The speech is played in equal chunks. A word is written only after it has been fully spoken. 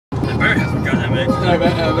goddamn eggs. No,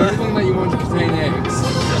 but everything that you want to contain eggs.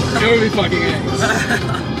 It would be fucking eggs.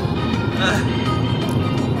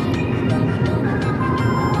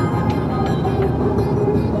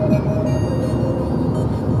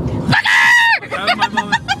 Have my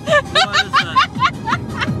moment. What is that?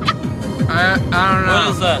 I don't know. What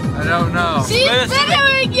is that? I don't know. She's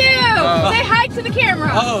videoing you! Oh. Say hi to the camera!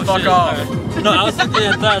 Oh, Fuck shit. off. Right. No, I was looking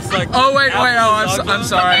at that. It's like. Oh wait, apple oh, I'm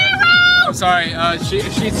sorry. I'm sorry.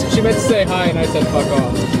 She meant to say hi and I said fuck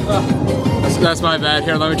off. That's my bad.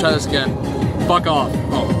 Here, let me try this again. Fuck off.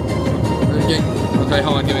 Oh. Okay,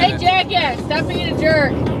 hold on, give me a Hey, minute. Jackass, stop being a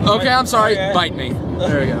jerk. Okay, I'm sorry. Okay. Bite me.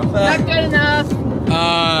 There we go. Not good enough.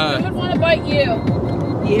 Who would want to bite you?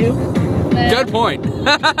 You? Good point.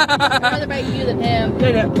 I'd rather bite you than him.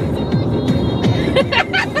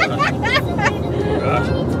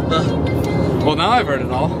 Well, now I've heard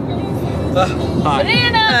it all. Hi.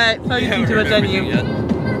 Banana! Focusing too much on you. Yet.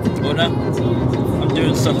 Well, no. I'm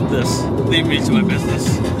doing stuff with this. Leave me to my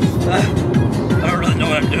business. I don't really know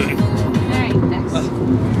what I'm doing. Alright, next.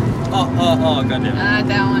 Oh, goddamn. Not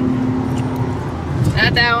that one.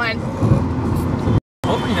 Not that one.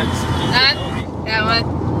 Hoping Not that one.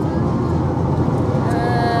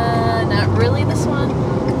 Not really this one.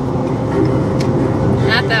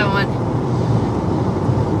 Not that one.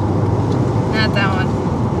 Not that one.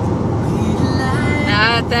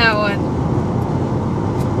 Not that one.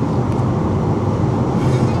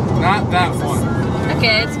 Not that one.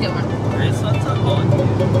 Okay, it's a good one. It's not that one.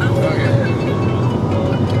 Okay.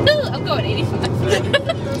 Ooh, I'm going 85.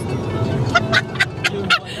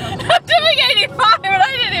 I'm doing 85 and I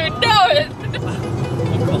didn't even know it.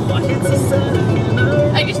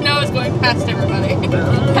 I just know it's going past everybody. I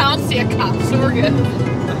don't see a cop, so we're good.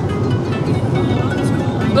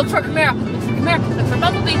 Look for Camaro. Look for Camaro. Look for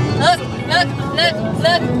Bumblebee. Look, look, look,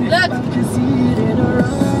 look, look.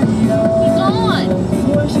 He's on.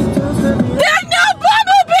 There's no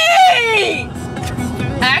Bumblebee!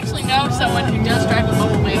 I actually know someone who does drive a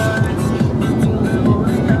Bumblebee.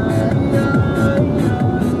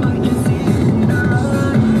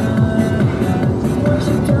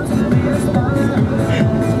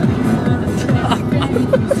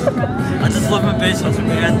 I just love my bass hunter,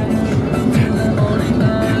 man.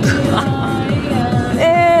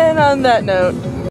 And on that note.